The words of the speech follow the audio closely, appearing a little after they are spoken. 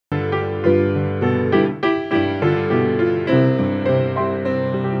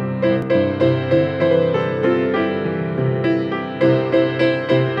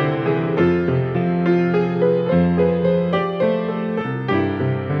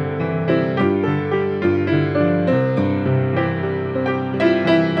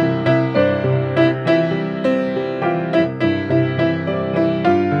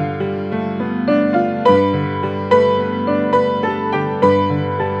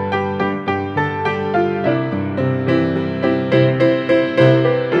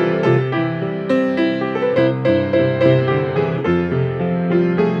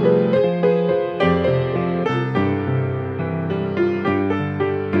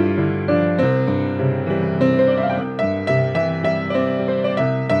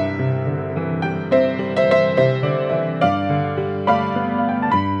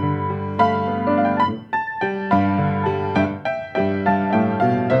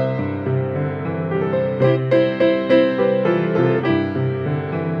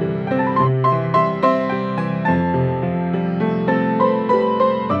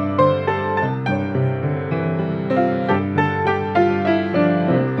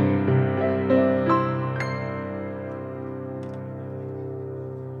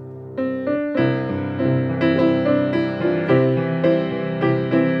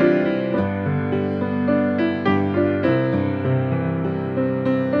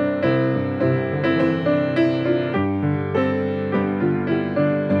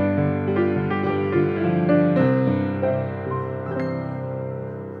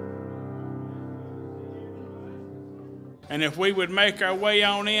we would make our way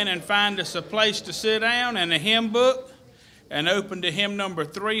on in and find us a place to sit down and a hymn book and open to hymn number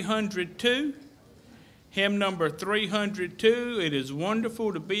 302. Hymn number 302, It Is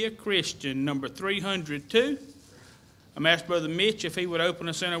Wonderful to Be a Christian, number 302. I'm asked Brother Mitch if he would open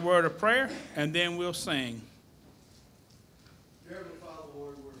us in a word of prayer, and then we'll sing. Dear Heavenly Father,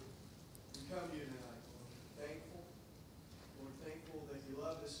 Lord, we come to you tonight, Lord. We're thankful. We're thankful that you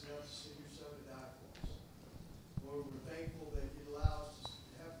loved us enough to send your Son to die for us. Lord, we're thankful that you allow us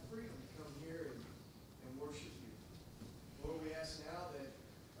to have freedom to come here and worship you. Lord, we ask now that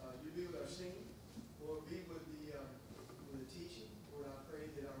you be with our singing. Lord, be with the teaching. Lord, I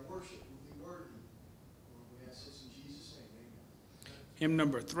pray that our worship will be worthy. Lord, we ask this in Jesus' name. Amen. Hymn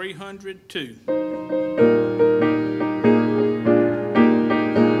number 302.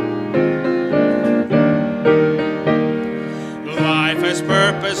 Life has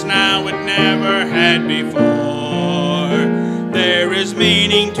purpose now it never had before. There is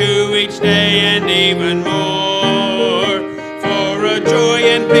meaning to each day and even more. For a joy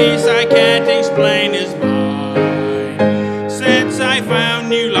and peace I can't explain is mine, since I found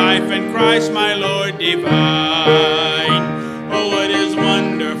new life in Christ my Lord divine. Oh, it is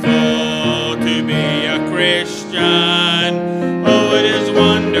wonderful to be a Christian. Oh, it is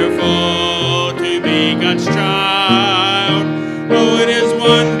wonderful to be God's child. Oh, it is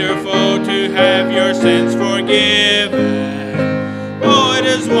wonderful to have your sins forgiven. Oh, it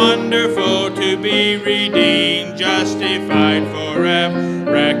is wonderful to be redeemed, justified, forever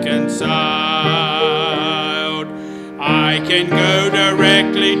reconciled. I can go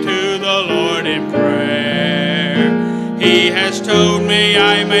directly to the Lord in prayer. He has told me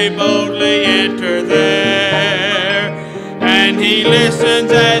I may boldly enter there, and he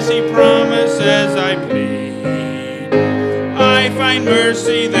listens as he promises I plead. I find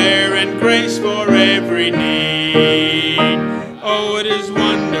mercy there and grace for every need. Oh, it is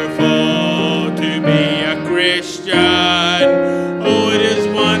wonderful to be a Christian. Oh, it is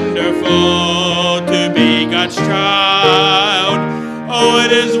wonderful to be God's child. Oh,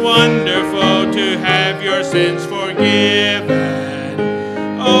 it is wonderful to have your sins forgiven.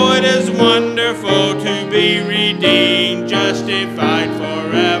 Oh, it is wonderful to be redeemed, justified,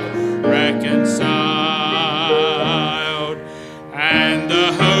 forever reconciled. And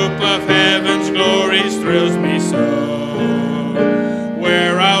the hope of heaven's glories thrills me so,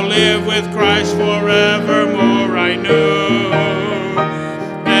 where I'll live with Christ forevermore, I know.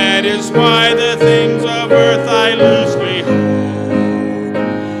 That is why the things of earth I loosely hold.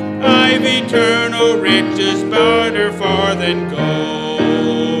 I've eternal riches better far than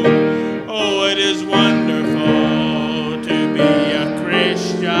gold. Oh, it is wonderful to be a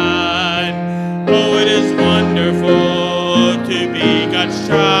Christian. Oh, it is wonderful to be God's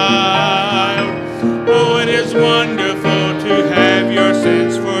child. Oh, it is wonderful to have your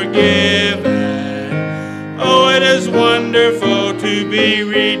sins forgiven. Oh, it is wonderful to be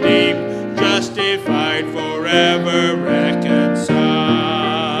redeemed, justified, forever reconciled.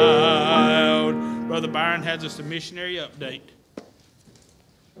 Brother Byron has us a missionary update.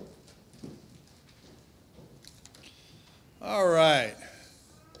 All right.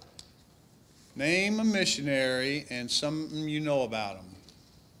 Name a missionary and something you know about them.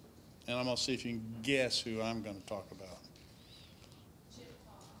 And I'm going to see if you can guess who I'm going to talk about.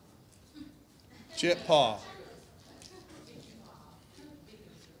 Chip Paul.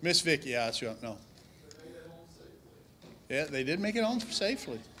 Miss Vicky, yeah, that's what, no. Yeah, they did make it home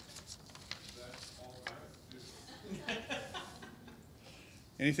safely.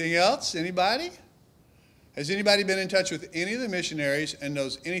 Anything else? Anybody? Has anybody been in touch with any of the missionaries and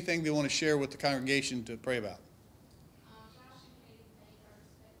knows anything they want to share with the congregation to pray about?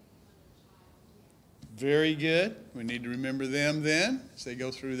 Very good. We need to remember them then as they go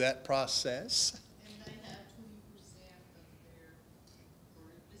through that process. And they have 20% of their,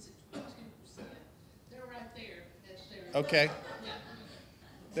 or is it 22%? They're right there. That's their. Okay. Yeah.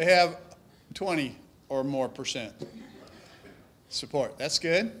 They have 20 or more percent support. That's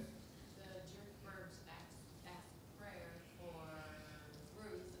good. The Jerkbergs asked prayer for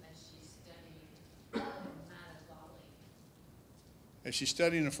Ruth as she's studying Matabali. As she's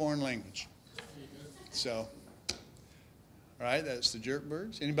studying a foreign language. So, all right, that's the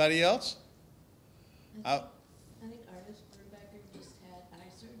Jerkbergs. Anybody else? I think Artist Brubaker just had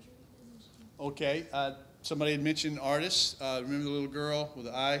eye surgery, didn't she? Okay, somebody had mentioned artists. Remember the little girl with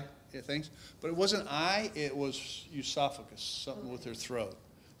the eye things? But it wasn't eye, it was esophagus, something with her throat.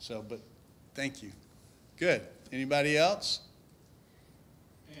 So, but thank you. Good. Anybody else?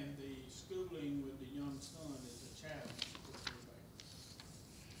 And the schooling with the young son is a challenge for everybody.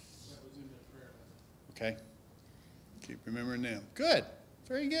 That was in the prayer letter. Okay. Keep remembering them. Good.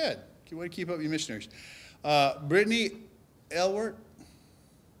 Very good. Way to keep up your missionaries. Brittany Elwert,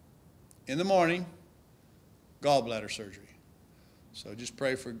 in the morning, gallbladder surgery. So just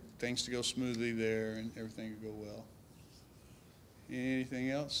pray for things to go smoothly there and everything to go well.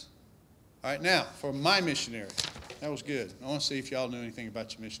 Anything else? All right, now, for my missionary. That was good. I want to see if y'all knew anything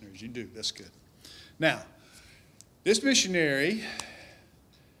about your missionaries. You do. That's good. Now, this missionary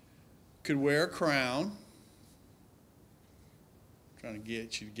could wear a crown. I'm trying to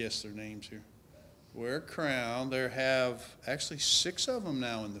get you to guess their names here. Wear a crown. There have actually 6 of them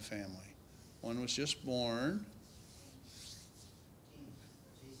now in the family. One was just born.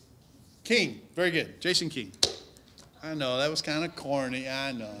 King. Very good. Jason King. I know, that was kind of corny.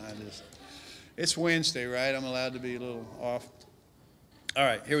 I know. It's Wednesday, right? I'm allowed to be a little off. All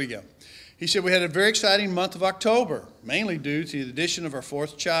right, here we go. He said, we had a very exciting month of October, mainly due to the addition of our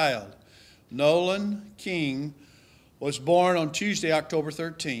 4th child. Nolan King was born on Tuesday, October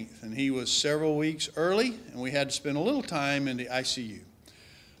 13th, and he was several weeks early, and we had to spend a little time in the ICU.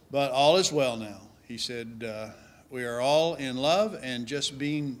 But all is well now. He said, we are all in love and just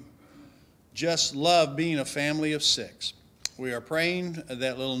love being a family of 6. We are praying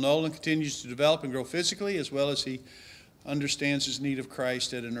that little Nolan continues to develop and grow physically, as well as he understands his need of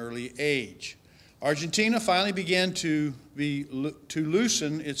Christ at an early age. Argentina finally began to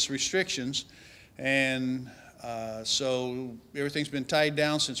loosen its restrictions, and so everything's been tied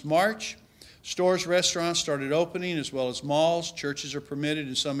down since March. Stores, restaurants started opening, as well as malls. Churches are permitted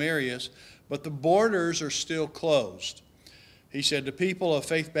in some areas, but the borders are still closed. He said the people of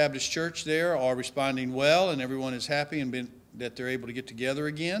Faith Baptist Church there are responding well, and everyone is happy that they're able to get together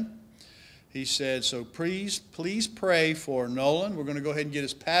again. He said, so please pray for Nolan. We're going to go ahead and get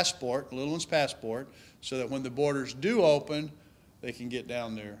his passport, the little one's passport, so that when the borders do open, they can get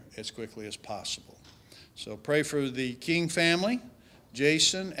down there as quickly as possible. So pray for the King family,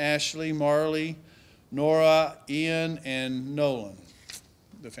 Jason, Ashley, Marley, Nora, Ian, and Nolan,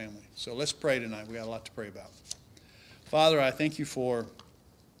 the family. So let's pray tonight. We got a lot to pray about. Father, I thank you for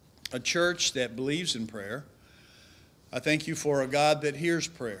a church that believes in prayer. I thank you for a God that hears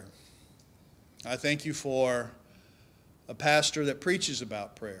prayer. I thank you for a pastor that preaches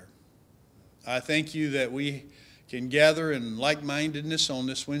about prayer. I thank you that we can gather in like-mindedness on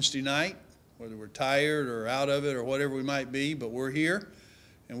this Wednesday night, whether we're tired or out of it or whatever we might be, but we're here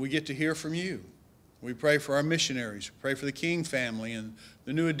and we get to hear from you. We pray for our missionaries. We pray for the King family and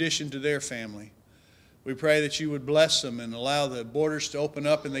the new addition to their family. We pray that you would bless them and allow the borders to open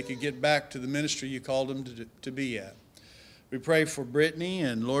up and they could get back to the ministry you called them to be at. We pray for Brittany,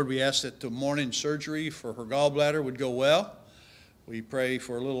 and Lord, we ask that the morning surgery for her gallbladder would go well. We pray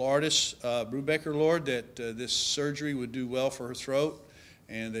for little artist, Brubaker, Lord, that this surgery would do well for her throat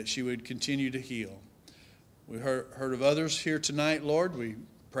and that she would continue to heal. We heard of others here tonight, Lord. We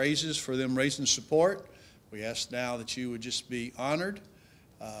praises for them raising support. We ask now that you would just be honored,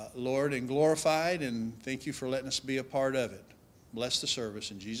 Lord, and glorified, and thank you for letting us be a part of it. Bless the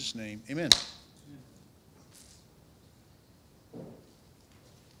service in Jesus' name. Amen.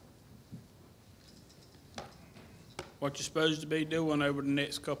 What you're supposed to be doing over the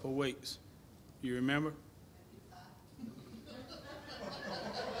next couple of weeks. You remember?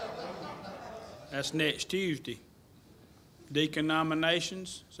 That's next Tuesday. Deacon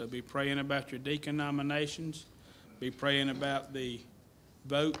nominations, so be praying about your deacon nominations. Be praying about the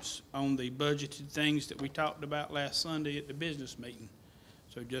votes on the budgeted things that we talked about last Sunday at the business meeting.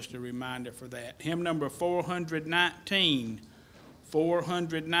 So just a reminder for that. Hymn number 419.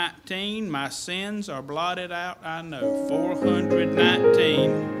 419, my sins are blotted out, I know.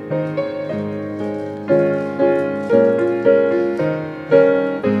 419.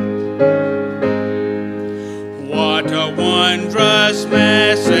 What a wondrous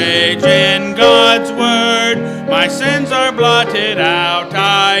message in God's word. My sins are blotted out,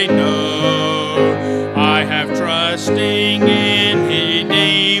 I know. I have trusting in His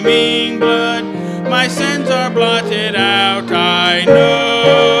redeeming blood. My sins are blotted out, I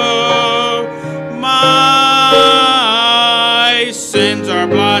know. My sins are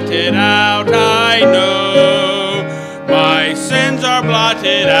blotted out, I know. My sins are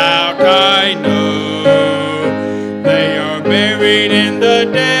blotted out, I know. They are buried in the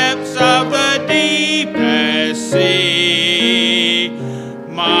depths of the deepest sea.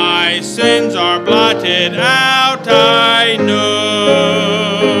 My sins are blotted out, I know.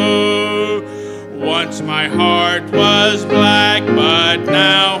 Once my heart was black, but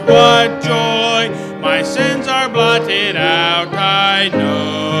now what joy. My sins are blotted out, I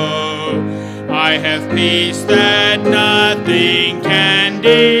know. I have peace that nothing can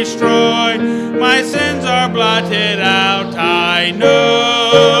destroy. My sins are blotted out, I know.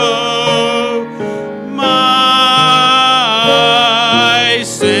 My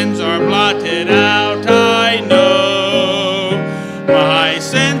sins are blotted out, I know. My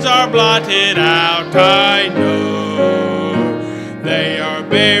sins are blotted out, I know. They are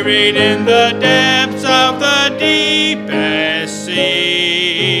buried in the depths of the deepest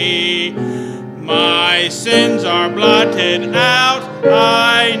sea. My sins are blotted out,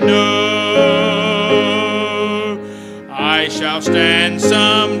 I know. I shall stand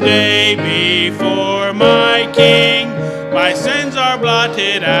someday before my King. My sins are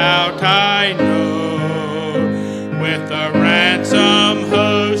blotted out, I know. With the ransom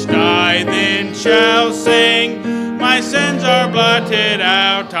host I then shall sing. My sins are blotted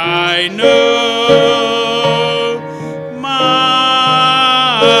out, I know. My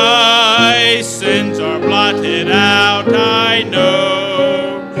sins are blotted out, I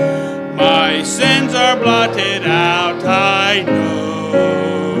know. My sins are blotted out, I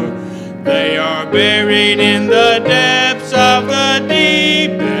know. They are buried in the depths of the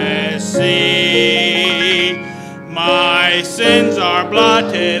deepest sea. My sins are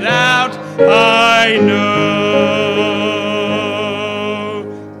blotted out, I know.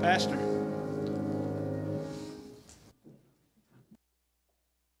 Pastor.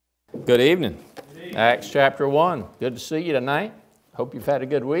 Good evening. Acts chapter 1. Good to see you tonight. Hope you've had a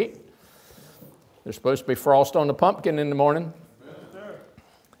good week. There's supposed to be frost on the pumpkin in the morning.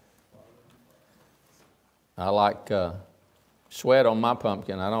 I like sweat on my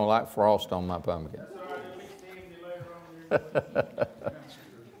pumpkin. I don't like frost on my pumpkin. All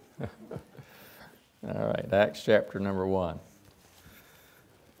right, Acts chapter number 1.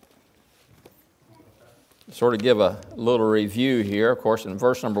 Sort of give a little review here. Of course, in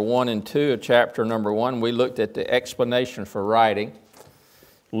verse number 1 and 2 of chapter number 1, we looked at the explanation for writing.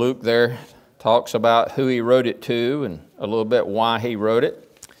 Luke there talks about who he wrote it to and a little bit why he wrote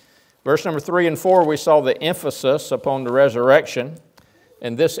it. Verse number 3 and 4, we saw the emphasis upon the resurrection,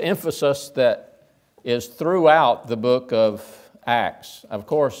 and this emphasis that is throughout the book of Acts. Of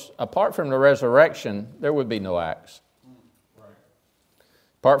course, apart from the resurrection, there would be no Acts.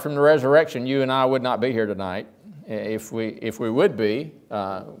 Apart from the resurrection, you and I would not be here tonight. If we would be,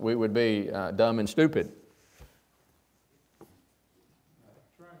 we would be dumb and stupid.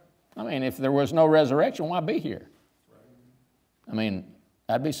 I mean, if there was no resurrection, why be here? I mean,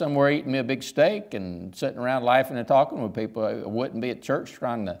 I'd be somewhere eating me a big steak and sitting around laughing and talking with people. I wouldn't be at church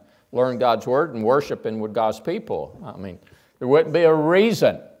trying to learn God's Word and worshiping with God's people. I mean, there wouldn't be a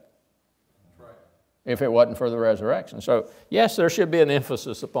reason if it wasn't for the resurrection. So, yes, there should be an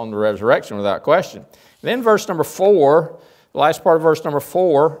emphasis upon the resurrection without question. Then verse number 4, the last part of verse number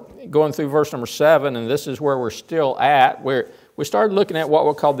 4, going through verse number 7, and this is where we're still at, where we started looking at what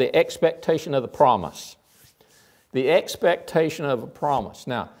we call the expectation of the promise. The expectation of a promise.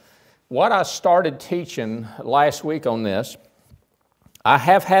 Now, what I started teaching last week on this, I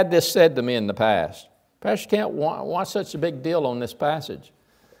have had this said to me in the past. Pastor Kent, why such a big deal on this passage?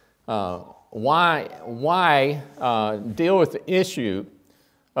 Why deal with the issue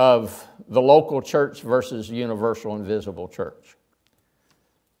of the local church versus universal and visible church?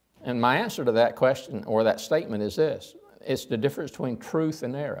 And my answer to that question or that statement is this. It's the difference between truth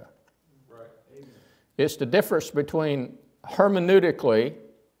and error. It's the difference between hermeneutically, and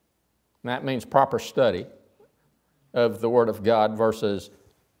that means proper study of the Word of God, versus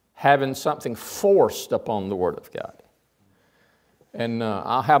having something forced upon the Word of God. And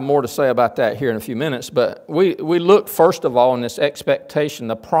I'll have more to say about that here in a few minutes. But we looked first of all in this expectation,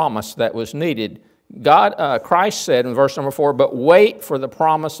 the promise that was needed. Christ said in verse number 4, "But wait for the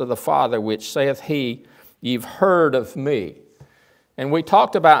promise of the Father, which saith he, You've heard of me." And we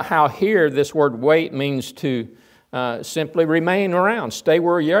talked about how here this word wait means to simply remain around, stay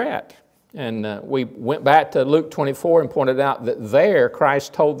where you're at. And we went back to Luke 24 and pointed out that there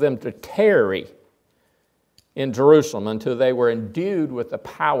Christ told them to tarry in Jerusalem until they were endued with the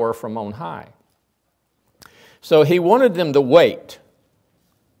power from on high. So he wanted them to wait.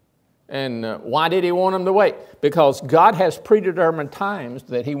 And why did he want them to wait? Because God has predetermined times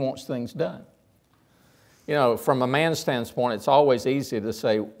that he wants things done. You know, from a man's standpoint, it's always easy to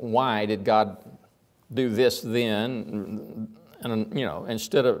say, why did God do this then? And, you know,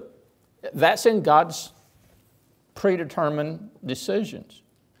 instead of, that's in God's predetermined decisions.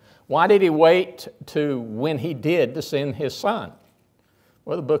 Why did he wait to when he did to send his son?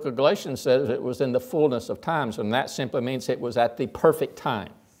 Well, the book of Galatians says it was in the fullness of times, and that simply means it was at the perfect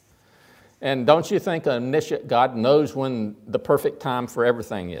time. And don't you think an omniscient God knows when the perfect time for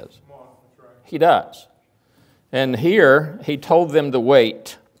everything is? He does. And here, he told them to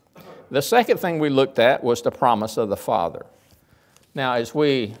wait. the second thing we looked at was the promise of the Father. Now, as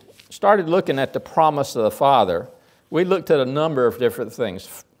we started looking at the promise of the Father, we looked at a number of different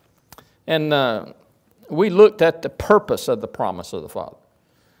things. And we looked at the purpose of the promise of the Father.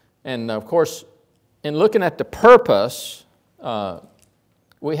 And of course, in looking at the purpose,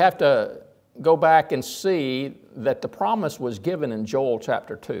 we have to go back and see that the promise was given in Joel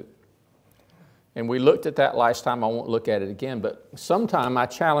chapter 2. And we looked at that last time. I won't look at it again, but sometime I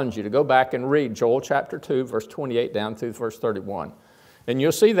challenge you to go back and read Joel chapter 2, verse 28 down through verse 31. And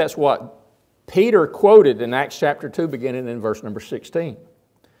you'll see that's what Peter quoted in Acts chapter 2, beginning in verse number 16.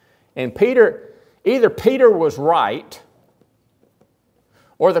 And either Peter was right,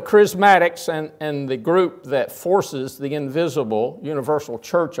 or the charismatics and the group that forces the invisible universal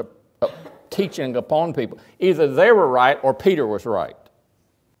church of teaching upon people, either they were right or Peter was right.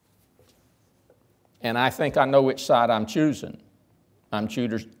 And I think I know which side I'm choosing. I'm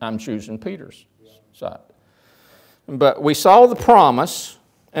choosing Peter's side. But we saw the promise,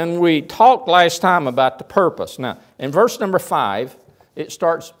 and we talked last time about the purpose. Now, in verse number 5, it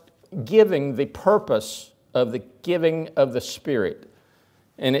starts giving the purpose of the giving of the Spirit.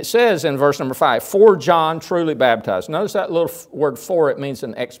 And it says in verse number 5, for John truly baptized. Notice that little word for, it means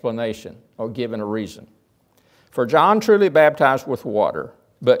an explanation or giving a reason. For John truly baptized with water,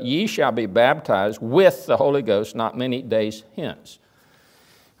 but ye shall be baptized with the Holy Ghost not many days hence.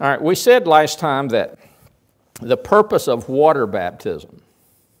 All right, we said last time that the purpose of water baptism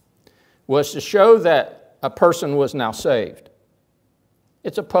was to show that a person was now saved.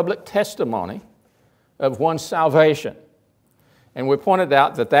 It's a public testimony of one's salvation. And we pointed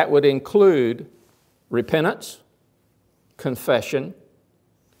out that that would include repentance, confession,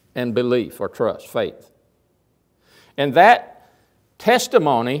 and belief or trust, faith. And that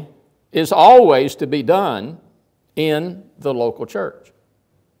testimony is always to be done in the local church.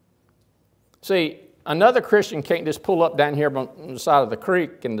 See, another Christian can't just pull up down here on the side of the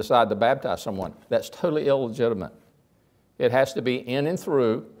creek and decide to baptize someone. That's totally illegitimate. It has to be in and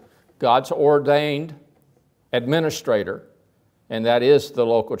through God's ordained administrator, and that is the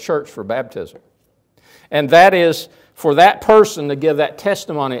local church for baptism. And that is for that person to give that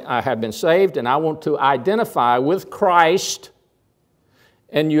testimony, I have been saved and I want to identify with Christ.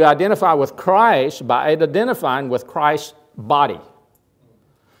 And you identify with Christ by identifying with Christ's body.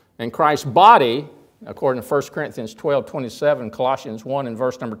 And Christ's body, according to 1 Corinthians 12:27, Colossians 1 and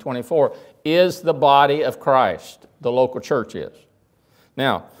verse number 24, is the body of Christ. The local church is.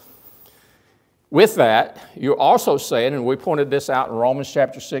 Now, with that, you're also saying, and we pointed this out in Romans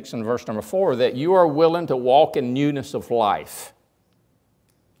chapter 6 and verse number 4, that you are willing to walk in newness of life.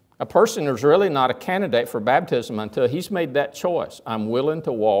 A person is really not a candidate for baptism until he's made that choice. I'm willing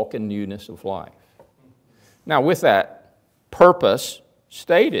to walk in newness of life. Now, with that purpose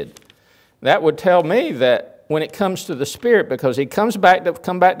stated, that would tell me that when it comes to the Spirit, because he come back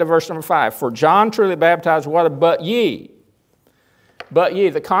to verse number 5, for John truly baptized with water, but ye. But ye,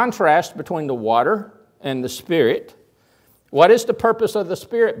 the contrast between the water and the Spirit. What is the purpose of the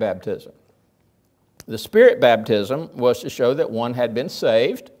Spirit baptism? The Spirit baptism was to show that one had been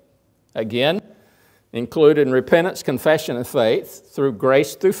saved, again, included in repentance, confession, and faith, through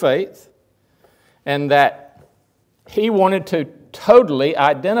grace through faith, and that he wanted to totally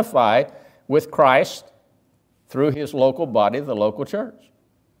identify with Christ through his local body, the local church,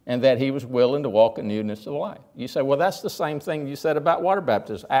 and that he was willing to walk in newness of life. You say, well, that's the same thing you said about water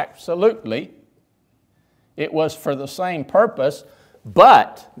baptism. Absolutely. It was for the same purpose,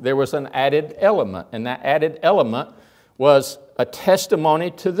 but there was an added element, and that added element was a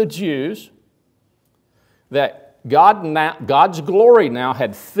testimony to the Jews that God's glory now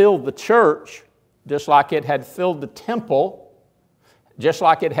had filled the church, just like it had filled the temple, just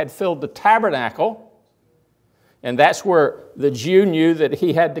like it had filled the tabernacle. And that's where the Jew knew that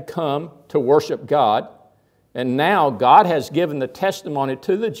he had to come to worship God. And now God has given the testimony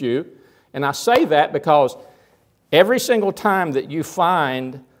to the Jew. And I say that because every single time that you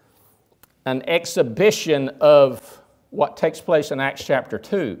find an exhibition of what takes place in Acts chapter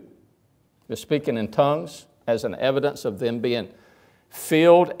 2, the speaking in tongues as an evidence of them being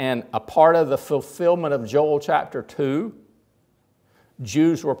filled and a part of the fulfillment of Joel chapter 2,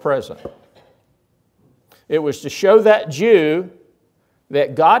 Jews were present. It was to show that Jew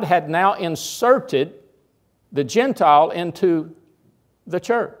that God had now inserted the Gentile into the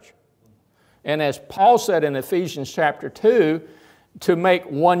church. And as Paul said in Ephesians chapter 2, to make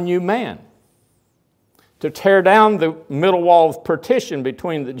one new man, to tear down the middle wall of partition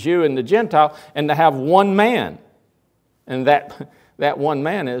between the Jew and the Gentile, and to have one man. And that one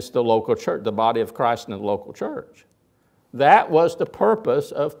man is the local church, the body of Christ in the local church. That was the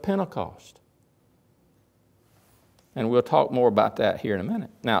purpose of Pentecost. And we'll talk more about that here in a minute.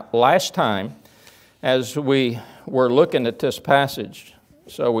 Now, last time, as we were looking at this passage,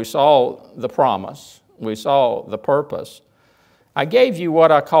 so we saw the promise, we saw the purpose. I gave you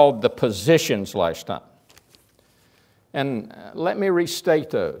what I called the positions last time. And let me restate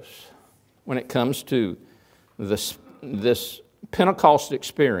those when it comes to this Pentecost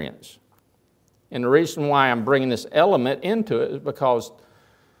experience. And the reason why I'm bringing this element into it is because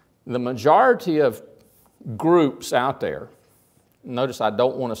the majority of groups out there, notice I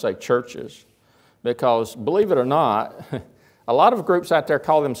don't want to say churches, because believe it or not, a lot of groups out there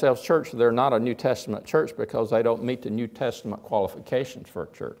call themselves church. They're not a New Testament church because they don't meet the New Testament qualifications for a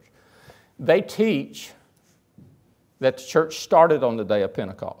church. They teach that the church started on the day of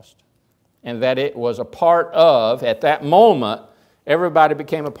Pentecost and that it was a part of, at that moment, everybody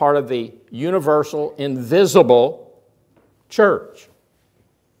became a part of the universal, invisible church.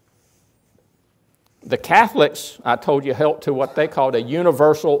 The Catholics, I told you, held to what they called a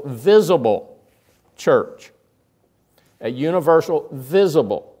universal, visible church. A universal,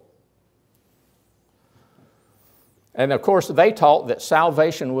 visible. And of course, they taught that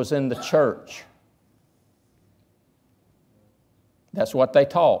salvation was in the church. That's what they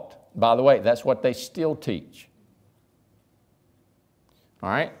taught. By the way, that's what they still teach. All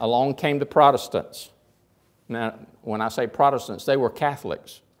right, along came the Protestants. Now, when I say Protestants, they were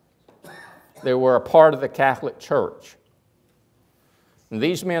Catholics. They were a part of the Catholic Church. And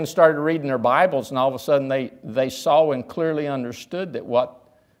these men started reading their Bibles, and all of a sudden they saw and clearly understood that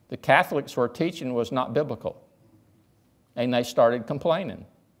what the Catholics were teaching was not biblical. And they started complaining.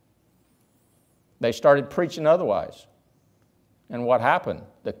 They started preaching otherwise. And what happened?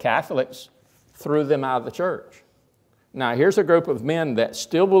 The Catholics threw them out of the church. Now, here's a group of men that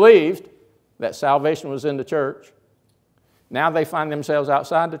still believed that salvation was in the church. Now they find themselves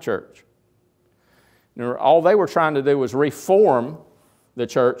outside the church. All they were trying to do was reform the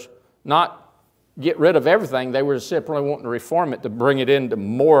church, not get rid of everything. They were simply wanting to reform it to bring it into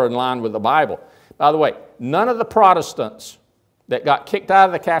more in line with the Bible. By the way, none of the Protestants that got kicked out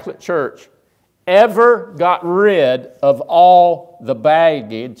of the Catholic Church ever got rid of all the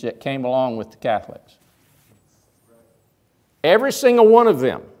baggage that came along with the Catholics. Every single one of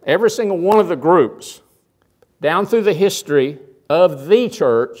them, every single one of the groups, down through the history of the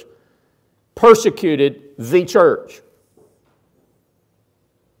church, persecuted the church.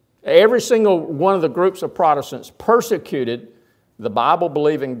 Every single one of the groups of Protestants persecuted the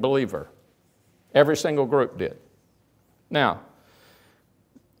Bible-believing believer. Every single group did. Now,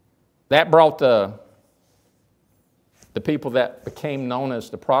 that brought the people that became known as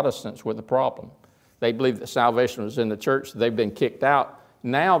the Protestants with the problem. They believed that salvation was in the church. They've been kicked out.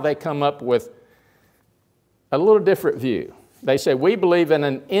 Now they come up with a little different view. They say, we believe in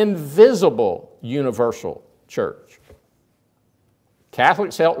an invisible universal church.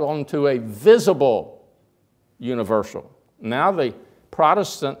 Catholics held on to a visible universal. Now the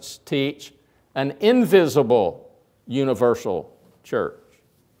Protestants teach an invisible universal church.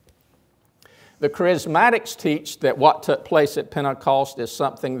 The Charismatics teach that what took place at Pentecost is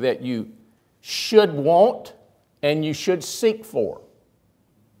something that you should want and you should seek for.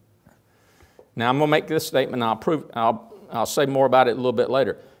 Now I'm going to make this statement and I'll say more about it a little bit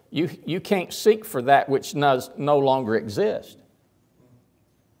later. You can't seek for that which no longer exists.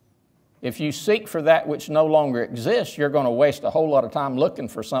 If you seek for that which no longer exists, you're going to waste a whole lot of time looking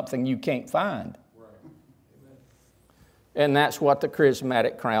for something you can't find. Right. And that's what the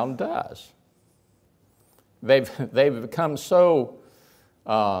charismatic crowd does. They've become so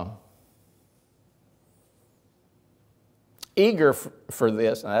eager for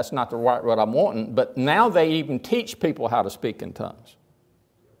this, and that's not the right what I'm wanting, but now they even teach people how to speak in tongues.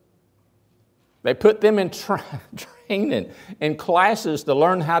 They put them in training, in classes to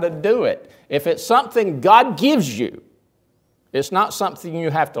learn how to do it. If it's something God gives you, it's not something you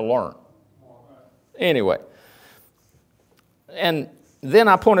have to learn. Anyway, and then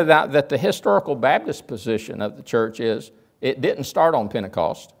I pointed out that the historical Baptist position of the church is it didn't start on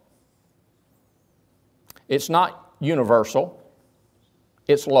Pentecost. It's not universal.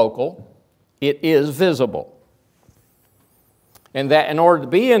 It's local. It is visible. And that in order to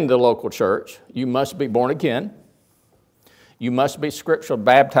be in the local church, you must be born again. You must be scripturally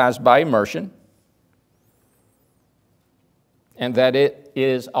baptized by immersion. And that it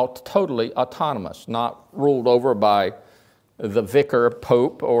is totally autonomous, not ruled over by the vicar,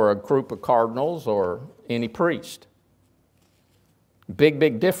 pope, or a group of cardinals, or any priest. Big,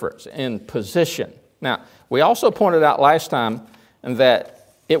 big difference in position. Now, we also pointed out last time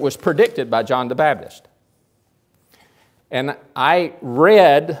that it was predicted by John the Baptist. And I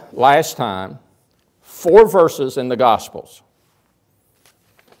read last time 4 verses in the Gospels.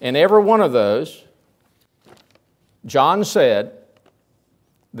 In every one of those, John said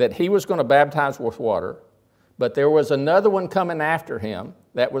that he was going to baptize with water, but there was another one coming after him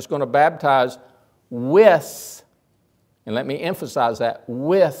that was going to baptize with, and let me emphasize that,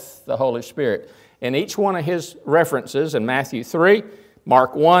 with the Holy Spirit. And each one of his references in Matthew 3,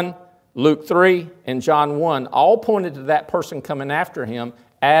 Mark 1, Luke 3, and John 1 all pointed to that person coming after him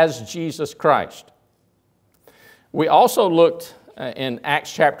as Jesus Christ. We also looked in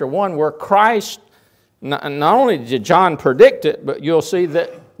Acts chapter 1 where Christ, not only did John predict it, but you'll see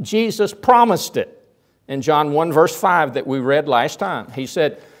that Jesus promised it. In John 1 verse 5 that we read last time, he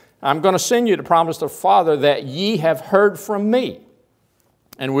said, I'm going to send you the promise of the Father that ye have heard from me.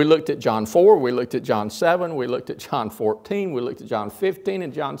 And we looked at John 4, we looked at John 7, we looked at John 14, we looked at John 15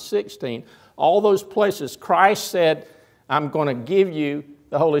 and John 16. All those places Christ said, I'm going to give you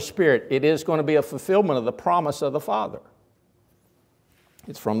the Holy Spirit. It is going to be a fulfillment of the promise of the Father.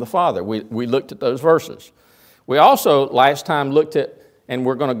 It's from the Father. We looked at those verses. We also last time looked at, and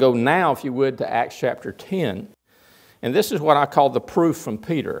we're going to go now, if you would, to Acts chapter 10. And this is what I call the proof from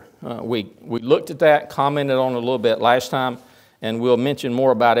Peter. We looked at that, commented on it a little bit last time, and we'll mention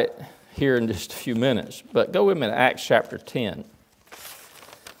more about it here in just a few minutes. But go with me to Acts chapter 10.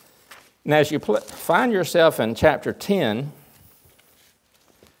 Now, as you find yourself in chapter 10,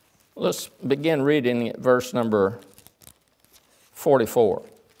 let's begin reading at verse number 44.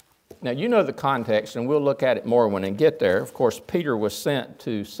 Now, you know the context, and we'll look at it more when we get there. Of course, Peter was sent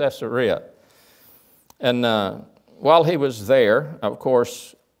to Caesarea. And while he was there, of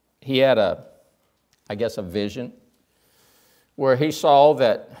course, he had a vision where he saw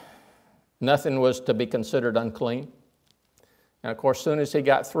that nothing was to be considered unclean. And of course, as soon as he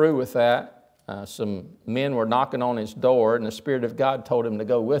got through with that, some men were knocking on his door, and the Spirit of God told him to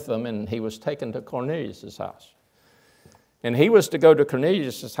go with them, and he was taken to Cornelius' house. And he was to go to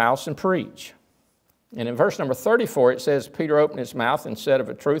Cornelius' house and preach. And in verse number 34, it says, Peter opened his mouth and said, of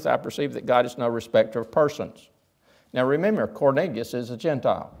a truth, I perceive that God is no respecter of persons. Now remember, Cornelius is a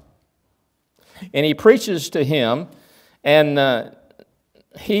Gentile. And he preaches to him, and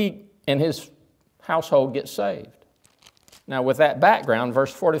he and his household get saved. Now with that background,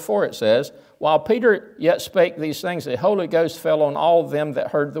 verse 44 it says, while Peter yet spake these things, the Holy Ghost fell on all them that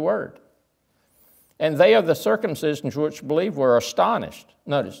heard the word. And they of the circumcision which believed were astonished.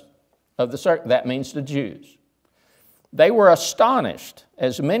 Notice, that means the Jews. They were astonished,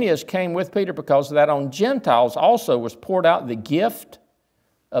 as many as came with Peter, because that on Gentiles also was poured out the gift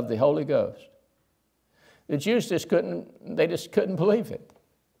of the Holy Ghost. The Jews just couldn't believe it.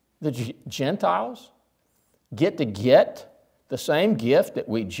 The Gentiles get the same gift that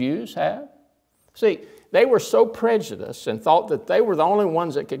we Jews have. See, they were so prejudiced and thought that they were the only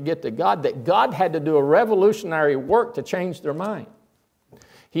ones that could get to God, that God had to do a revolutionary work to change their mind.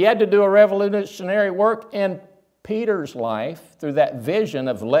 He had to do a revolutionary work in Peter's life through that vision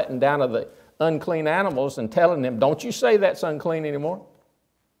of letting down of the unclean animals and telling them, don't you say that's unclean anymore.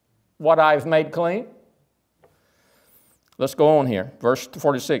 What I've made clean. Let's go on here. Verse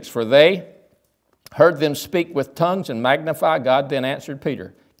 46, for they heard them speak with tongues and magnify God, then answered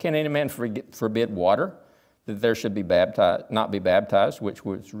Peter, can any man forbid water, that there should be not be baptized, which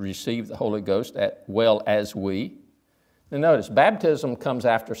would receive the Holy Ghost as well as we? Now notice, baptism comes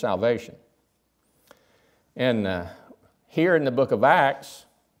after salvation. And here in the book of Acts,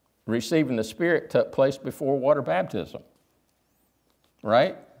 receiving the Spirit took place before water baptism,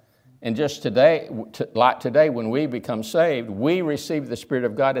 right? And just today, like today, when we become saved, we receive the Spirit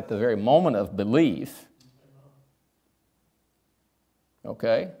of God at the very moment of belief.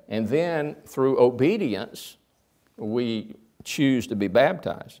 Okay? And then through obedience, we choose to be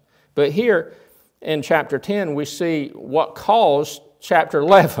baptized. But here in chapter 10, we see what caused chapter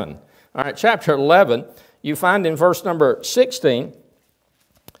 11. All right, chapter 11, you find in verse number 16,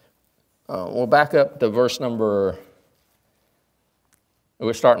 we'll back up to verse number,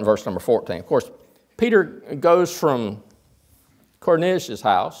 we'll start in verse number 14. Of course, Peter goes from Cornelius'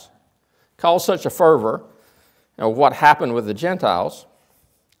 house, calls such a fervor of what happened with the Gentiles,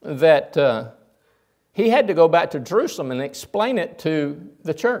 that he had to go back to Jerusalem and explain it to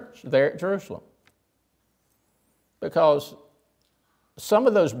the church there at Jerusalem. Because some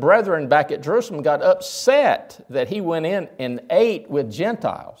of those brethren back at Jerusalem got upset that he went in and ate with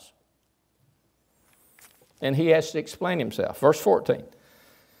Gentiles. And he has to explain himself. Verse 14.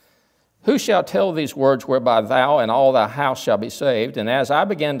 Who shall tell these words whereby thou and all thy house shall be saved? And as I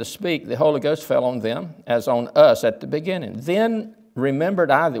began to speak, the Holy Ghost fell on them as on us at the beginning. Then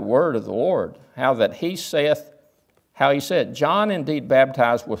remembered I the word of the Lord, how that he saith, how he said, John indeed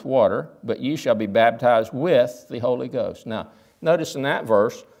baptized with water, but ye shall be baptized with the Holy Ghost. Now, notice in that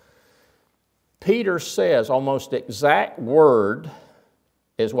verse, Peter says almost exact word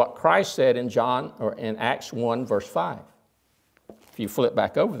is what Christ said in John or in Acts 1, verse 5. If you flip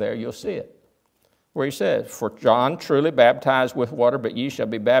back over there, you'll see it. Where he says, for John truly baptized with water, but ye shall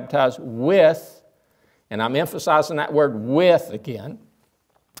be baptized with, and I'm emphasizing that word with again.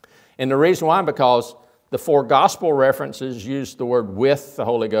 And the reason why, because the 4 gospel references use the word with the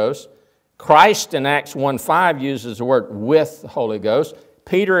Holy Ghost. Christ in Acts 1:5 uses the word with the Holy Ghost.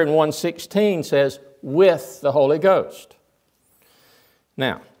 Peter in 1:16 says with the Holy Ghost.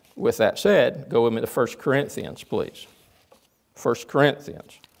 Now, with that said, go with me to 1 Corinthians, please. 1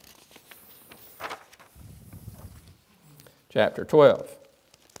 Corinthians, chapter 12.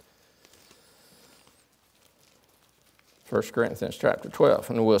 1 Corinthians chapter 12.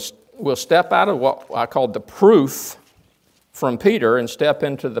 And we'll step out of what I call the proof from Peter and step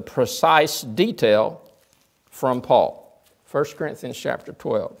into the precise detail from Paul. 1 Corinthians chapter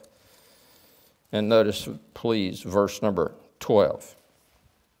 12. And notice, please, verse number 12.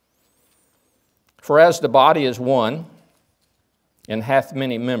 For as the body is one, and hath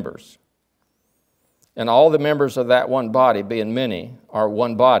many members, and all the members of that one body, being many, are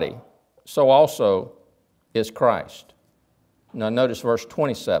one body, so also is Christ. Now notice verse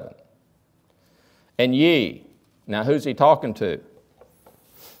 27. And ye, now who's he talking to?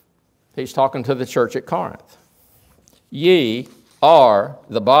 He's talking to the church at Corinth. Ye are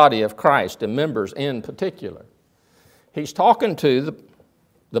the body of Christ, and members in particular. He's talking to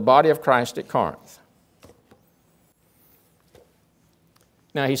the body of Christ at Corinth.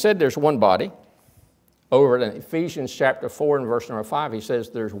 Now he said there's one body. Over in Ephesians chapter 4 and verse number 5, he says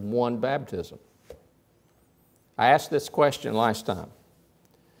there's one baptism. I asked this question last time.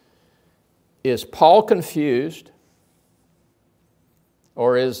 Is Paul confused?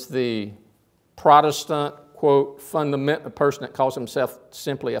 Or is the Protestant, quote, a person that calls himself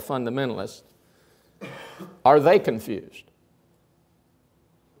simply a fundamentalist, are they confused?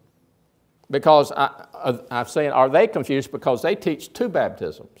 Because I'm saying, are they confused? Because they teach 2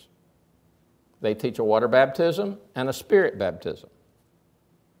 baptisms. They teach a water baptism and a spirit baptism.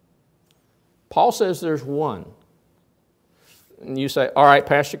 Paul says there's one. And you say, all right,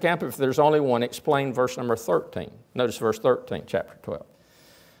 Pastor Camp, if there's only one, explain verse number 13. Notice verse 13, chapter 12.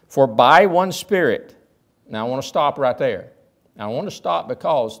 For by one Spirit, now I want to stop right there. Now I want to stop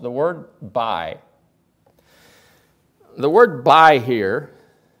because the word by here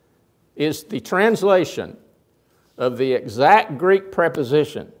is the translation of the exact Greek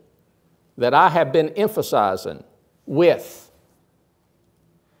preposition that I have been emphasizing, with.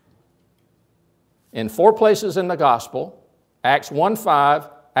 In 4 places in the gospel, Acts 1:5,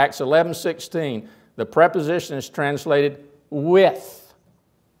 Acts 11:16, the preposition is translated with.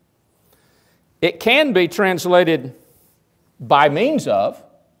 It can be translated by means of,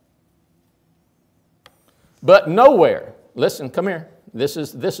 but nowhere, listen, come here, this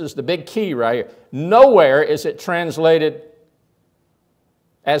is the big key right here. Nowhere is it translated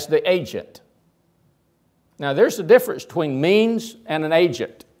as the agent. Now there's a difference between means and an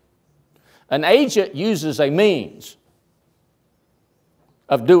agent. An agent uses a means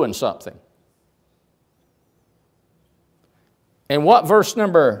of doing something. And what verse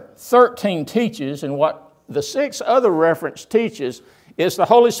number 13 teaches and what the 6 other reference teaches is the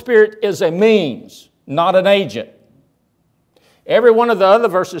Holy Spirit is a means, not an agent. Every one of the other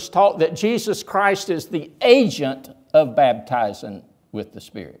verses taught that Jesus Christ is the agent of baptizing with the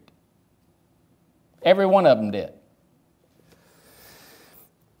Spirit. Every one of them did.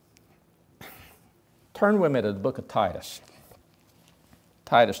 Turn with me to the book of Titus.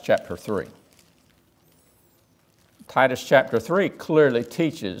 Titus chapter 3. Titus chapter 3 clearly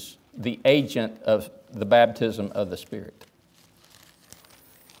teaches the agent of the baptism of the Spirit.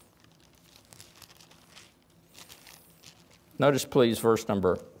 Notice please verse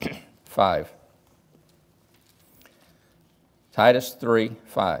number 5. Titus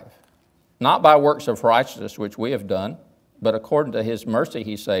 3:5. Not by works of righteousness which we have done, but according to His mercy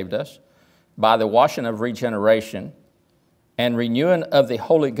He saved us, by the washing of regeneration and renewing of the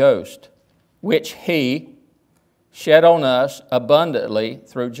Holy Ghost, which He shed on us abundantly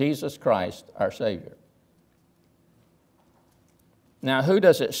through Jesus Christ our Savior. Now, who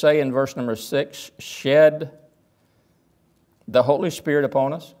does it say in verse number 6, shed the Holy Spirit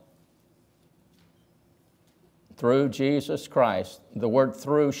upon us? Through Jesus Christ. The word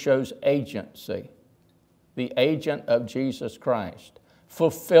through shows agency. The agent of Jesus Christ.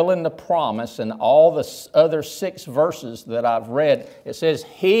 Fulfilling the promise in all the other 6 verses that I've read. It says,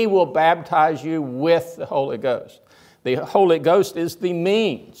 He will baptize you with the Holy Ghost. The Holy Ghost is the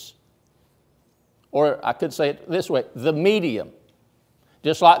means. Or I could say it this way, the medium.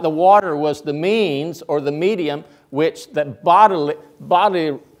 Just like the water was the means or the medium which that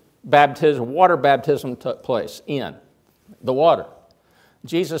bodily baptism, water baptism took place in, the water.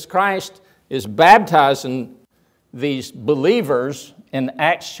 Jesus Christ is baptizing these believers in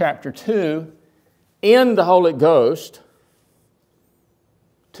Acts chapter 2 in the Holy Ghost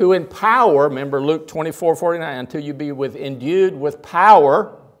to empower, remember Luke 24:49, until you be endued with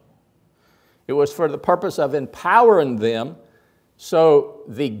power. It was for the purpose of empowering them, so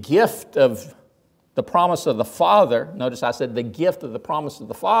the gift of the promise of the Father, notice I said the gift of the promise of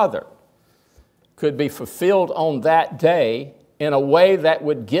the Father, could be fulfilled on that day in a way that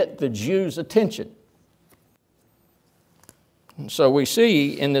would get the Jews' attention. And so we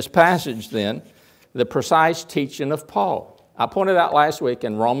see in this passage then the precise teaching of Paul. I pointed out last week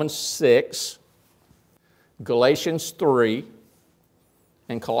in Romans 6, Galatians 3,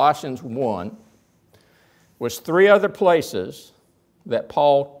 and Colossians 1 was 3 other places that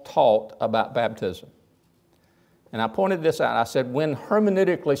Paul taught about baptism. And I pointed this out. I said, when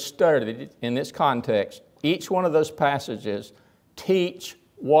hermeneutically studied in this context, each one of those passages teach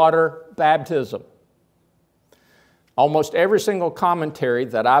water baptism. Almost every single commentary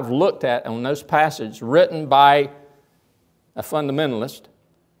that I've looked at on those passages written by a fundamentalist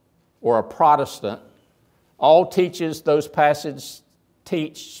or a Protestant all teaches those passages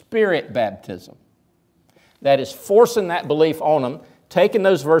teach spirit baptism. That is forcing that belief on them, taking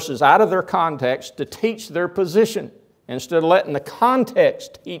those verses out of their context to teach their position instead of letting the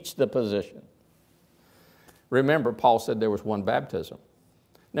context teach the position. Remember, Paul said there was one baptism.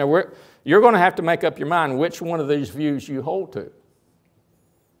 Now, you're going to have to make up your mind which one of these views you hold to.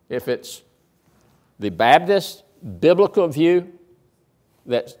 If it's the Baptist biblical view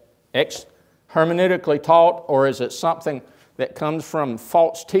that's hermeneutically taught, or is it something that comes from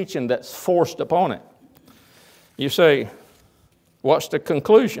false teaching that's forced upon it? You say, what's the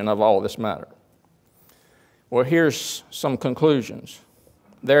conclusion of all this matter? Well, here's some conclusions.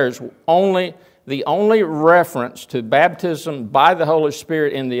 There's the only reference to baptism by the Holy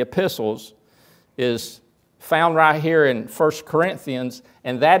Spirit in the epistles is found right here in 1 Corinthians,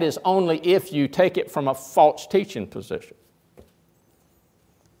 and that is only if you take it from a false teaching position.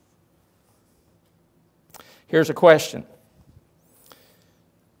 Here's a question.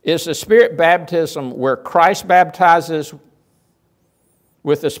 Is the Spirit baptism where Christ baptizes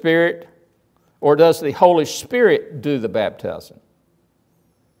with the Spirit, or does the Holy Spirit do the baptizing?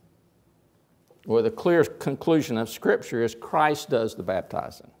 Well, the clear conclusion of Scripture is Christ does the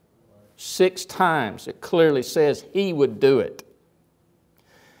baptizing. 6 times it clearly says He would do it.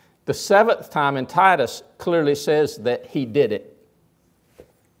 The 7th time in Titus clearly says that He did it.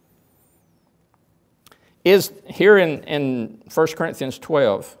 Is here in 1 Corinthians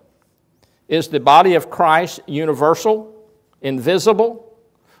 12, is the body of Christ universal, invisible,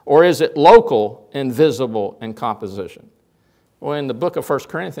 or is it local, invisible in composition? Well, in the book of 1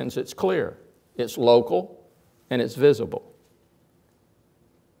 Corinthians, it's clear. It's local and it's visible.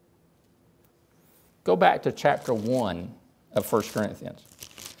 Go back to chapter 1 of 1 Corinthians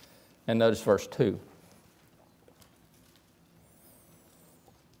and notice verse 2.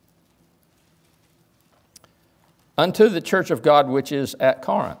 Unto the church of God which is at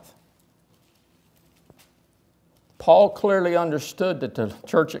Corinth. Paul clearly understood that the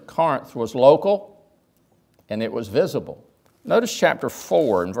church at Corinth was local and it was visible. Notice chapter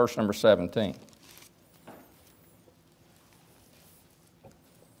 4 and verse number 17. It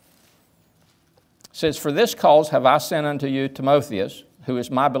says, For this cause have I sent unto you Timotheus, who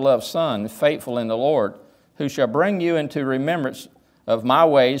is my beloved son, faithful in the Lord, who shall bring you into remembrance of my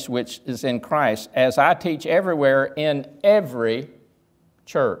ways which is in Christ, as I teach everywhere in every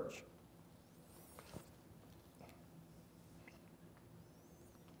church.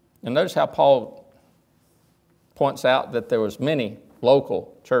 And notice how Paul points out that there was many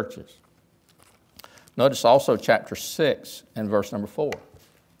local churches. Notice also chapter 6 and verse number 4.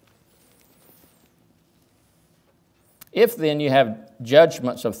 If then you have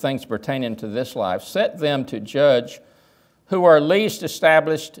judgments of things pertaining to this life, set them to judge who are least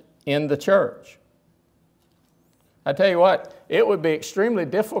established in the church. I tell you what, it would be extremely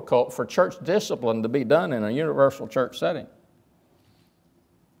difficult for church discipline to be done in a universal church setting.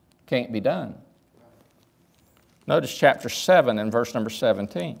 Can't be done. Notice chapter 7 and verse number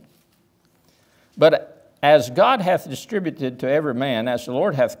 17. But as God hath distributed to every man, as the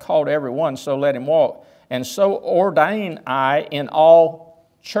Lord hath called every one, so let him walk. And so ordain I in all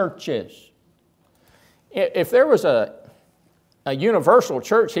churches. If there was a a universal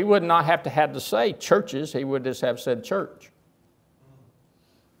church, he would not have to say churches. He would just have said church.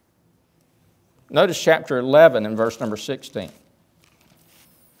 Notice chapter 11 and verse number 16.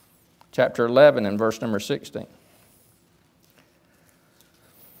 Chapter 11 and verse number 16.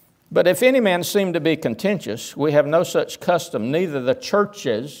 But if any man seem to be contentious, we have no such custom, neither the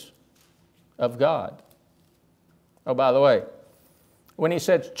churches of God. Oh, by the way, when he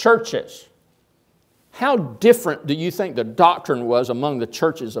said churches, how different do you think the doctrine was among the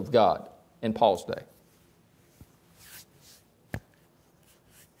churches of God in Paul's day?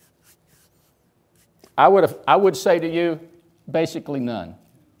 I would say to you, basically none.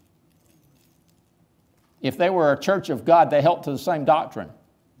 If they were a church of God, they held to the same doctrine.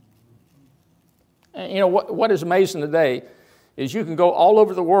 And you know, what is amazing today is you can go all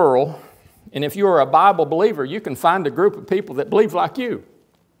over the world, and if you're a Bible believer, you can find a group of people that believe like you.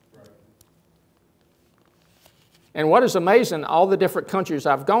 And what is amazing, all the different countries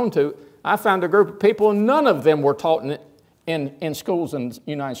I've gone to, I found a group of people, and none of them were taught in schools in the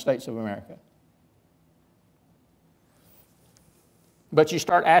United States of America. But you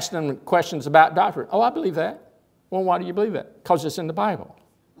start asking them questions about doctrine. Oh, I believe that. Well, why do you believe that? Because it's in the Bible.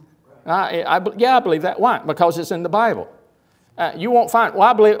 I believe that. Why? Because it's in the Bible. You won't find,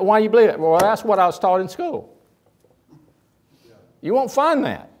 why do you believe it? Well, that's what I was taught in school. You won't find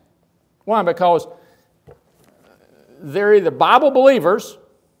that. Why? Because they're either Bible believers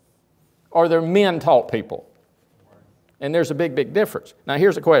or they're men-taught people. And there's a big, big difference. Now,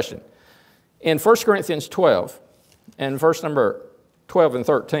 here's the question. In 1 Corinthians 12, and verse number 12 and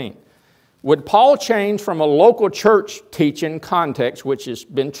 13, would Paul change from a local church teaching context, which has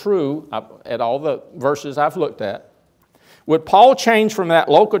been true at all the verses I've looked at, would Paul change from that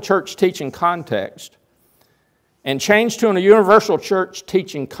local church teaching context and change to a universal church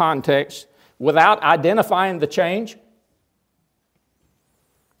teaching context without identifying the change?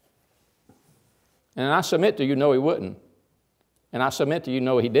 And I submit to you, no, he wouldn't. And I submit to you,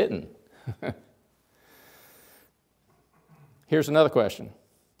 no, he didn't. Here's another question.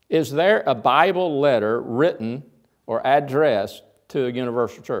 Is there a Bible letter written or addressed to a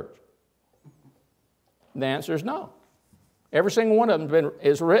universal church? The answer is no. Every single one of them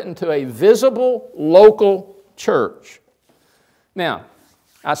is written to a visible local church. Now,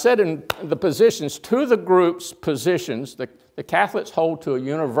 I said in the positions, two of the group's positions, the Catholics hold to a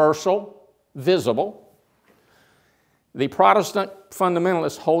universal, visible. The Protestant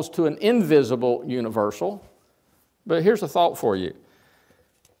fundamentalist holds to an invisible universal. But here's a thought for you.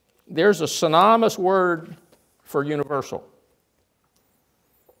 There's a synonymous word for universal.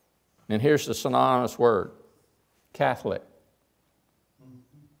 And here's the synonymous word, Catholic.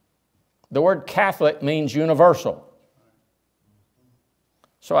 The word Catholic means universal.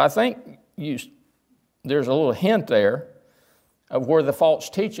 So I think there's a little hint there of where the false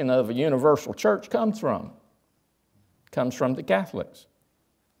teaching of a universal church comes from. It comes from the Catholics.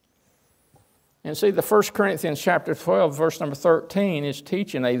 And see, the 1 Corinthians chapter 12, verse number 13 is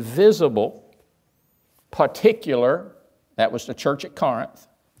teaching a visible, particular, that was the church at Corinth,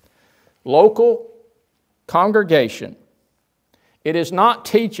 local congregation. It is not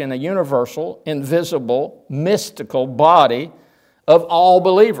teaching a universal, invisible, mystical body of all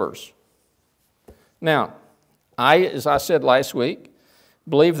believers. Now, as I said last week,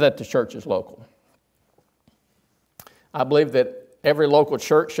 believe that the church is local. I believe that every local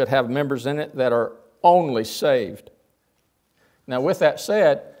church should have members in it that are only saved. Now, with that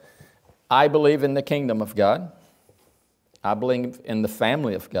said, I believe in the kingdom of God. I believe in the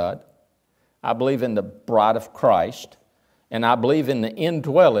family of God. I believe in the bride of Christ. And I believe in the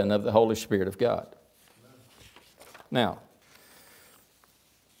indwelling of the Holy Spirit of God. Now,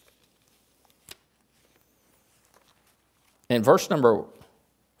 in verse number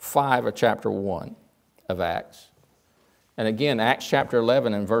 5 of chapter 1 of Acts, and again, Acts chapter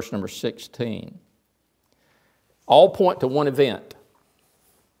 11 and verse number 16, all point to one event.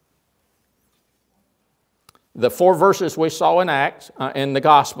 The 4 verses we saw in Acts, in the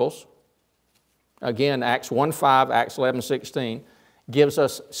Gospels, again, Acts 1:5, Acts 11:16, gives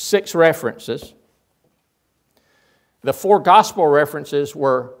us 6 references. The 4 Gospel references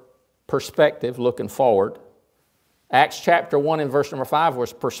were perspective, looking forward. Acts chapter 1 and verse number 5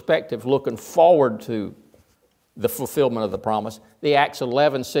 was perspective, looking forward to the fulfillment of the promise. The Acts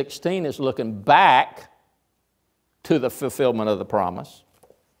 11:16 is looking back to the fulfillment of the promise.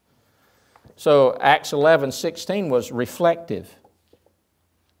 So Acts 11:16 was reflective.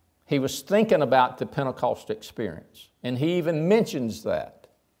 He was thinking about the Pentecost experience, and he even mentions that.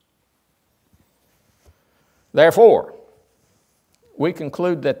 Therefore, we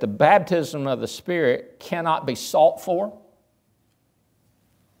conclude that the baptism of the Spirit cannot be sought for,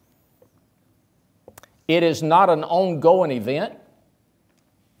 It is not an ongoing event.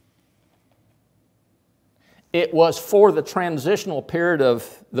 It was for the transitional period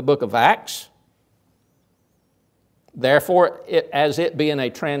of the book of Acts. Therefore, as it being a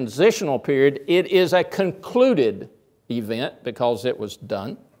transitional period, it is a concluded event because it was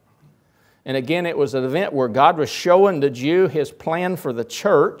done. And again, it was an event where God was showing the Jew His plan for the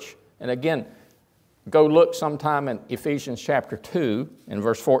church. And again, go look sometime in Ephesians chapter 2 in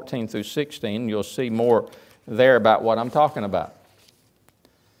verse 14 through 16. You'll see more there about what I'm talking about.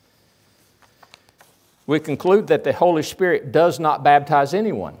 We conclude that the Holy Spirit does not baptize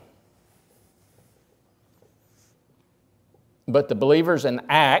anyone. But the believers in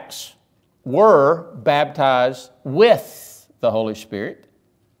Acts were baptized with the Holy Spirit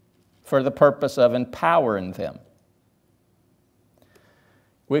for the purpose of empowering them.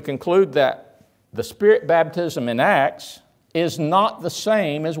 We conclude that the Spirit baptism in Acts is not the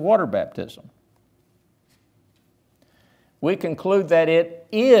same as water baptism. We conclude that it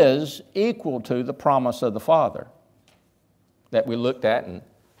is equal to the promise of the Father that we looked at in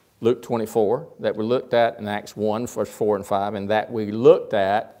Luke 24, that we looked at in Acts 1, verse 4 and 5, and that we looked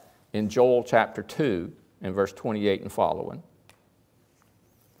at in Joel chapter 2 and verse 28 and following.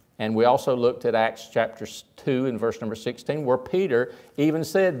 And we also looked at Acts chapter 2 and verse number 16, where Peter even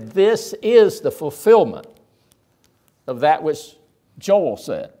said, this is the fulfillment of that which Joel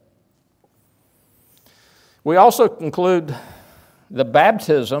said. We also conclude the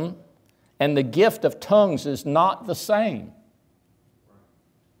baptism and the gift of tongues is not the same.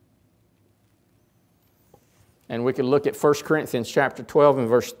 And we can look at 1 Corinthians chapter 12 and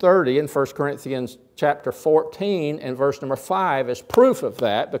verse 30 and 1 Corinthians chapter 14 and verse number 5 as proof of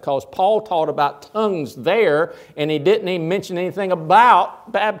that, because Paul taught about tongues there and he didn't even mention anything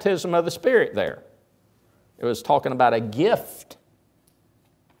about baptism of the Spirit there. It was talking about a gift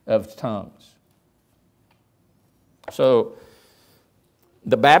of tongues. So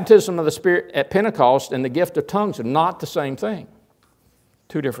the baptism of the Spirit at Pentecost and the gift of tongues are not the same thing.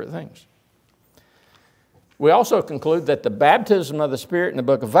 Two different things. We also conclude that the baptism of the Spirit in the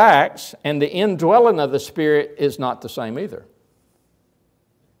book of Acts and the indwelling of the Spirit is not the same either.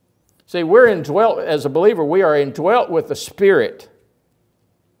 See, we're indwelt, as a believer, we are indwelt with the Spirit.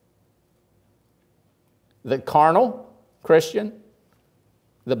 The carnal Christian,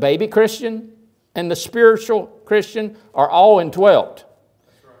 the baby Christian, and the spiritual Christian are all indwelt.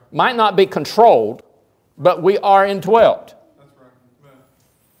 Right. Might not be controlled, but we are indwelt. That's right. Yeah.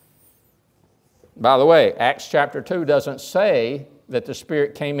 By the way, Acts chapter 2 doesn't say that the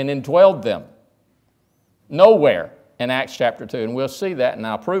Spirit came and indwelled them. Nowhere in Acts chapter 2, and we'll see that and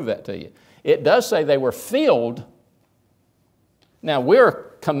I'll prove that to you. It does say they were filled. Now,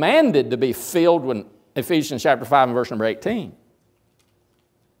 we're commanded to be filled when Ephesians chapter 5 and verse number 18.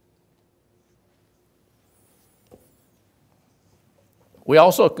 We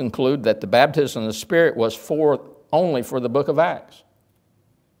also conclude that the baptism of the Spirit was only for the book of Acts.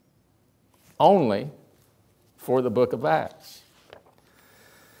 Only for the book of Acts.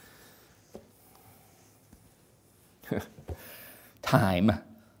 Time.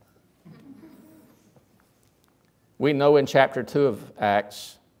 We know in chapter 2 of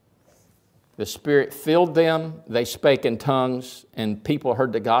Acts, the Spirit filled them, they spake in tongues, and people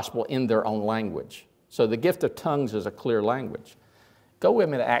heard the gospel in their own language. So the gift of tongues is a clear language. Go with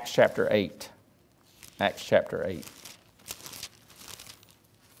me to Acts chapter 8. Acts chapter 8.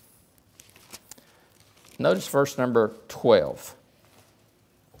 Notice verse number 12.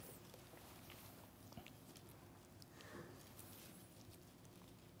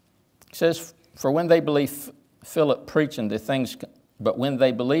 It says, for when they believed Philip preaching the things, but when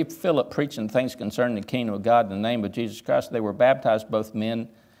they believed Philip preaching things concerning the kingdom of God in the name of Jesus Christ, they were baptized, both men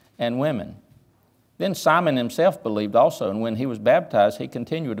and women. Then Simon himself believed also, and when he was baptized, he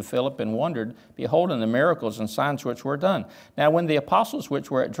continued to Philip and wondered, beholding the miracles and signs which were done. Now when the apostles which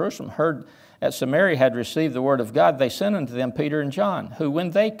were at Jerusalem heard at Samaria had received the word of God, they sent unto them Peter and John, who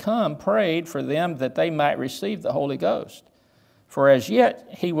when they come prayed for them that they might receive the Holy Ghost. For as yet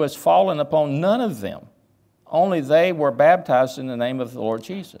he was fallen upon none of them, only they were baptized in the name of the Lord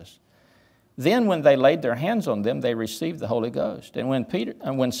Jesus. Then when they laid their hands on them, they received the Holy Ghost. And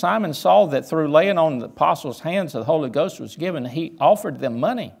when Simon saw that through laying on the apostles' hands the Holy Ghost was given, he offered them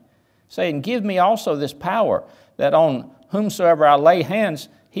money, saying, give me also this power, that on whomsoever I lay hands,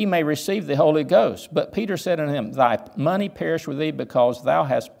 he may receive the Holy Ghost. But Peter said unto him, thy money perish with thee, because thou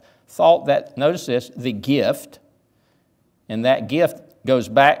hast thought that, notice this, the gift, and that gift goes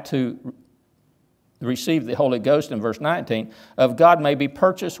back to receive the Holy Ghost in verse 19, of God may be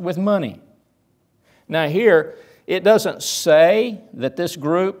purchased with money. Now here, it doesn't say that this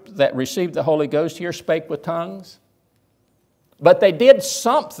group that received the Holy Ghost here spake with tongues. But they did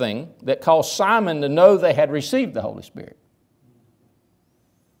something that caused Simon to know they had received the Holy Spirit.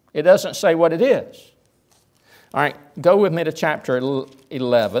 It doesn't say what it is. All right, go with me to chapter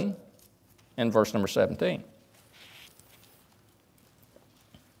 11 and verse number 17.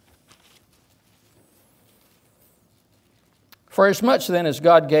 For as much then as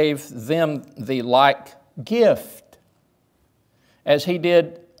God gave them the like gift as he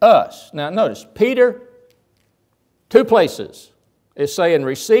did us. Now notice, Peter, 2 places, is saying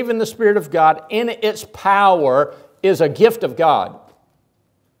receiving the Spirit of God in its power is a gift of God.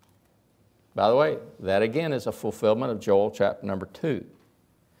 By the way, that again is a fulfillment of Joel chapter number 2.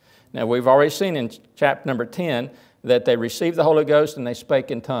 Now we've already seen in chapter number 10 that they received the Holy Ghost and they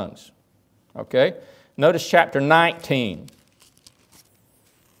spake in tongues. Okay? Notice chapter 19.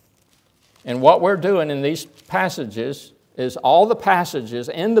 And what we're doing in these passages is all the passages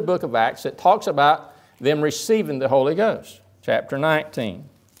in the book of Acts that talks about them receiving the Holy Ghost. Chapter 19.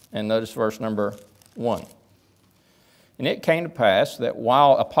 And notice verse number 1. And it came to pass that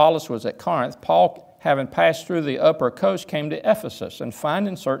while Apollos was at Corinth, Paul, having passed through the upper coast, came to Ephesus, and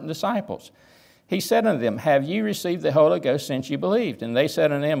finding certain disciples. He said unto them, Have ye received the Holy Ghost since ye believed? And they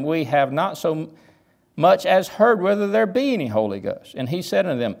said unto him, We have not so much as heard whether there be any Holy Ghost. And he said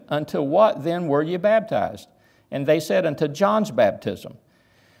unto them, Unto what then were ye baptized? And they said, Unto John's baptism.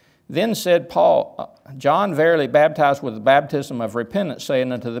 Then said Paul, John verily baptized with the baptism of repentance,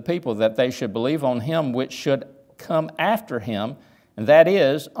 saying unto the people that they should believe on him which should come after him, and that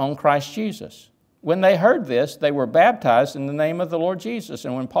is, on Christ Jesus. When they heard this, they were baptized in the name of the Lord Jesus.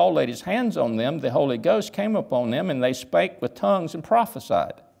 And when Paul laid his hands on them, the Holy Ghost came upon them, and they spake with tongues and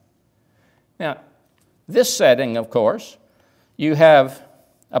prophesied. Now, this setting, of course, you have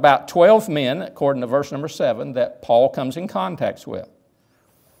about 12 men, according to verse number 7, that Paul comes in contact with.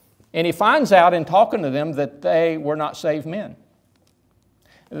 And he finds out in talking to them that they were not saved men.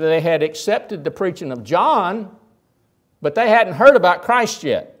 They had accepted the preaching of John, but they hadn't heard about Christ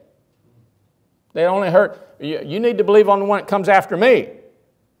yet. They only heard, you need to believe on the one that comes after me.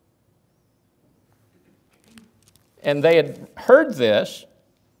 And they had heard this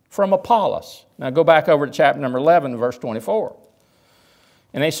from Apollos. Now go back over to chapter number 11, verse 24.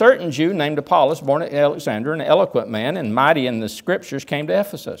 And a certain Jew named Apollos, born at Alexandria, an eloquent man and mighty in the Scriptures, came to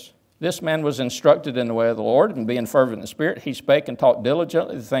Ephesus. This man was instructed in the way of the Lord, and being fervent in the Spirit, he spake and taught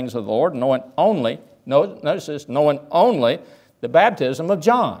diligently the things of the Lord, knowing only, notice this, knowing only the baptism of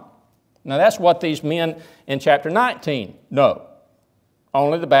John. Now that's what these men in chapter 19 know.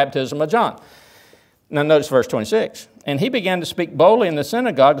 Only the baptism of John. Now notice verse 26. And he began to speak boldly in the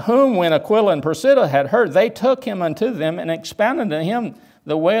synagogue, whom when Aquila and Priscilla had heard, they took him unto them and expounded to him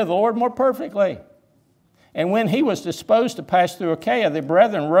the way of the Lord more perfectly. And when he was disposed to pass through Achaia, the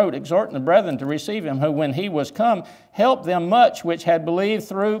brethren wrote, exhorting the brethren to receive him, who when he was come, helped them much which had believed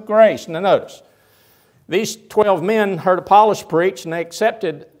through grace. Now notice, these 12 men heard Apollos preach, and they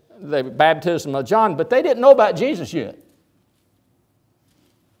accepted the baptism of John, but they didn't know about Jesus yet.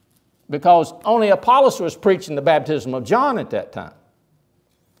 Because only Apollos was preaching the baptism of John at that time.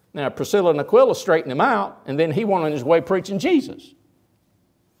 Now Priscilla and Aquila straightened him out, and then he went on his way preaching Jesus.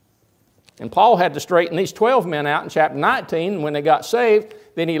 And Paul had to straighten these 12 men out in chapter 19. When they got saved,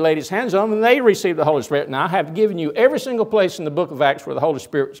 then he laid his hands on them, and they received the Holy Spirit. Now I have given you every single place in the book of Acts where the Holy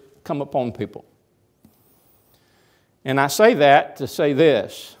Spirit's come upon people. And I say that to say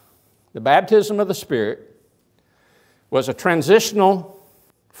this. The baptism of the Spirit was a transitional,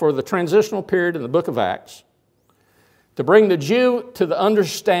 for the transitional period in the book of Acts, to bring the Jew to the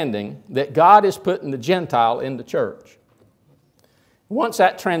understanding that God is putting the Gentile in the church. Once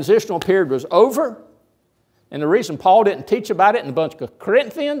that transitional period was over, and the reason Paul didn't teach about it in the book of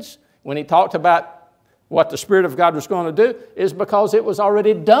Corinthians, when he talked about what the Spirit of God was going to do, is because it was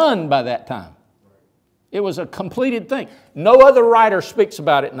already done by that time. It was a completed thing. No other writer speaks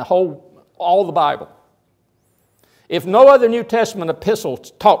about it in all the Bible. If no other New Testament epistle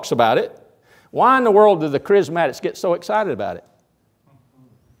talks about it, why in the world do the charismatics get so excited about it?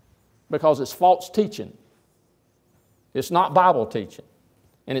 Because it's false teaching. It's not Bible teaching.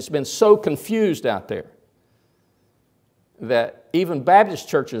 And it's been so confused out there that even Baptist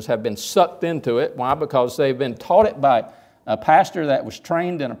churches have been sucked into it. Why? Because they've been taught it by a pastor that was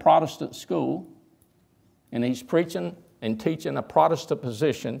trained in a Protestant school, and he's preaching and teaching a Protestant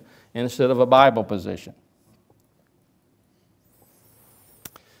position instead of a Bible position.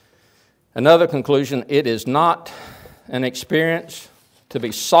 Another conclusion, it is not an experience to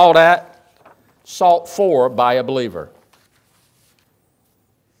be sought for by a believer.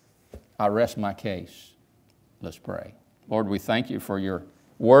 I rest my case. Let's pray. Lord, we thank you for your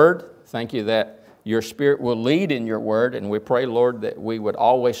word. Thank you that your Spirit will lead in your word, and we pray, Lord, that we would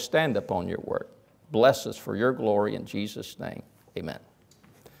always stand upon your word. Bless us for your glory in Jesus' name. Amen.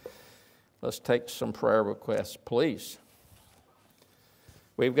 Let's take some prayer requests, please.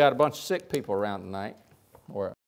 We've got a bunch of sick people around tonight.